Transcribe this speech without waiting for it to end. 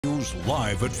News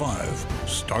Live at 5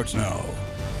 starts now.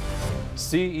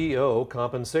 CEO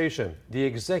compensation. The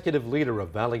executive leader of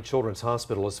Valley Children's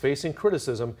Hospital is facing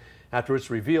criticism after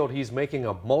it's revealed he's making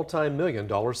a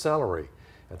multi-million-dollar salary.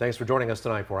 And thanks for joining us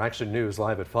tonight for Action News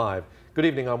Live at 5. Good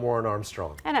evening, I'm Warren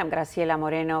Armstrong. And I'm Graciela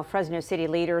Moreno. Fresno City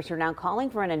leaders are now calling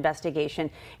for an investigation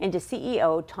into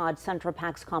CEO Todd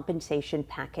Suntrapak's compensation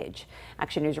package.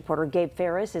 Action News reporter Gabe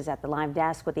Ferris is at the live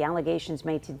desk with the allegations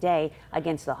made today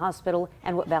against the hospital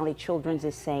and what Valley Children's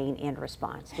is saying in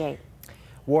response. Gabe.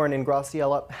 Warren and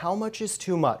Graciela, how much is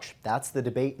too much? That's the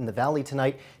debate in the Valley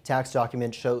tonight. Tax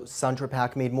documents show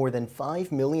Suntrapak made more than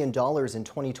 $5 million in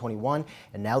 2021,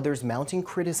 and now there's mounting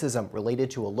criticism related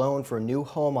to a loan for a new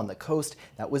home on the coast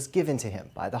that was given to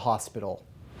him by the hospital.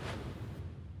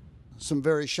 Some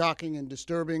very shocking and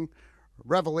disturbing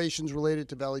revelations related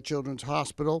to Valley Children's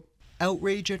Hospital.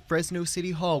 Outrage at Fresno City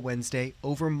Hall Wednesday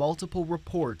over multiple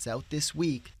reports out this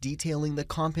week detailing the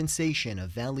compensation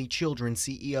of Valley Children's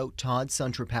CEO Todd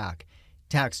Suntrapak.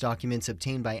 Tax documents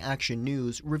obtained by Action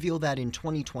News reveal that in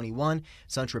 2021,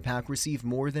 Suntrapak received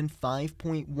more than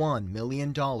 $5.1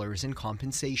 million in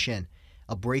compensation.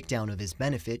 A breakdown of his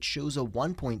benefits shows a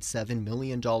 $1.7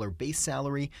 million base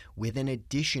salary with an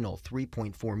additional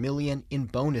 $3.4 million in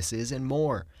bonuses and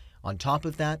more. On top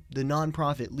of that, the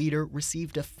nonprofit leader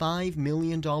received a $5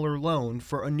 million loan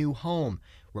for a new home.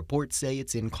 Reports say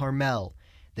it's in Carmel.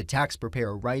 The tax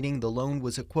preparer writing the loan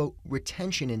was a, quote,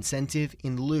 retention incentive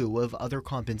in lieu of other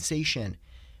compensation.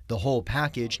 The whole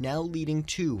package now leading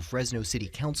two Fresno City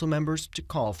Council members to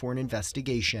call for an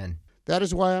investigation. That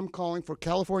is why I'm calling for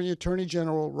California Attorney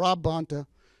General Rob Bonta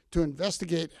to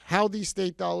investigate how these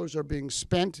state dollars are being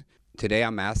spent. Today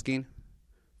I'm asking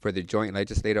for the Joint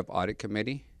Legislative Audit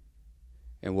Committee,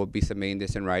 and we'll be submitting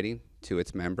this in writing to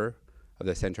its member of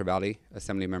the Central Valley,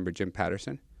 Assembly Member Jim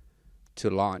Patterson,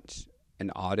 to launch an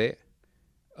audit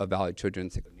of Valley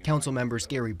Children's. Council members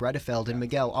Gary Bredefeld and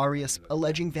Miguel Arias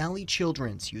alleging Valley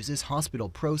Children's uses hospital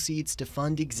proceeds to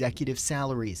fund executive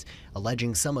salaries,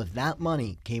 alleging some of that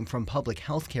money came from public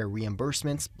health care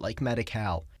reimbursements like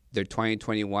Medi-Cal. Their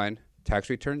 2021 tax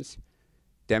returns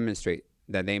demonstrate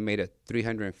that they made a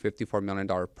 $354 million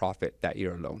profit that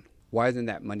year alone. Why isn't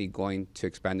that money going to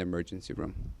expand the emergency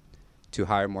room, to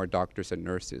hire more doctors and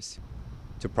nurses,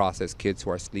 to process kids who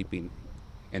are sleeping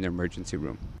in the emergency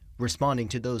room? Responding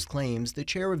to those claims, the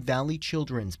chair of Valley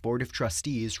Children's Board of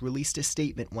Trustees released a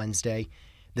statement Wednesday.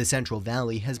 The Central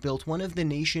Valley has built one of the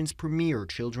nation's premier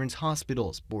children's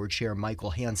hospitals, Board Chair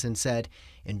Michael Hansen said.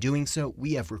 In doing so,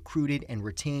 we have recruited and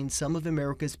retained some of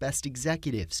America's best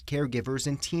executives, caregivers,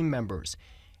 and team members.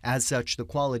 As such, the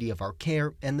quality of our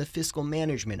care and the fiscal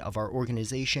management of our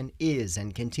organization is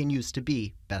and continues to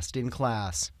be best in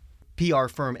class. PR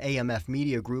firm AMF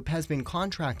Media Group has been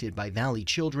contracted by Valley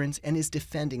Children's and is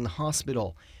defending the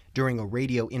hospital. During a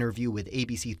radio interview with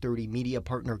ABC 30 media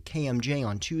partner KMJ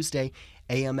on Tuesday,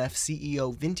 AMF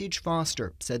CEO Vintage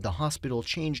Foster said the hospital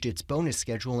changed its bonus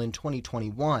schedule in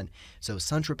 2021, so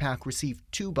Suntrapak received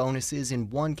 2 bonuses in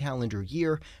 1 calendar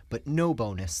year, but no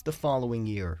bonus the following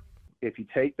year. If you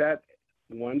take that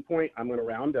I'm going to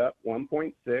round up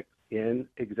 1.6 in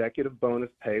executive bonus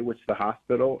pay, which the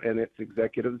hospital and its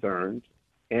executives earned,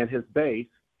 and his base,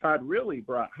 Todd really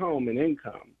brought home an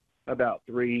income about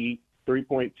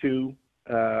 $3.2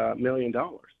 million,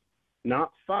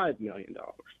 not $5 million.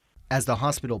 As the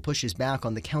hospital pushes back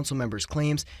on the council members'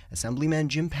 claims, Assemblyman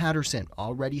Jim Patterson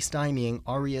already stymieing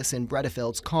Arias and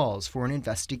Bredefeld's calls for an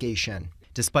investigation.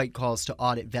 Despite calls to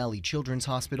audit Valley Children's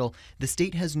Hospital, the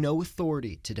state has no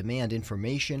authority to demand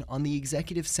information on the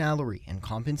executive salary and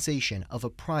compensation of a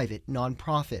private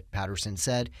nonprofit, Patterson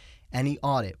said. Any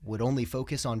audit would only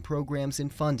focus on programs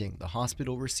and funding the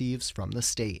hospital receives from the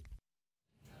state.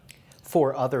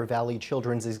 4 other Valley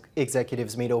Children's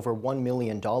executives made over $1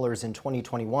 million in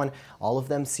 2021, all of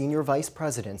them senior vice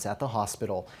presidents at the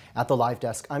hospital. At the live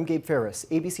desk, I'm Gabe Ferris,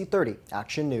 ABC 30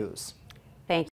 Action News.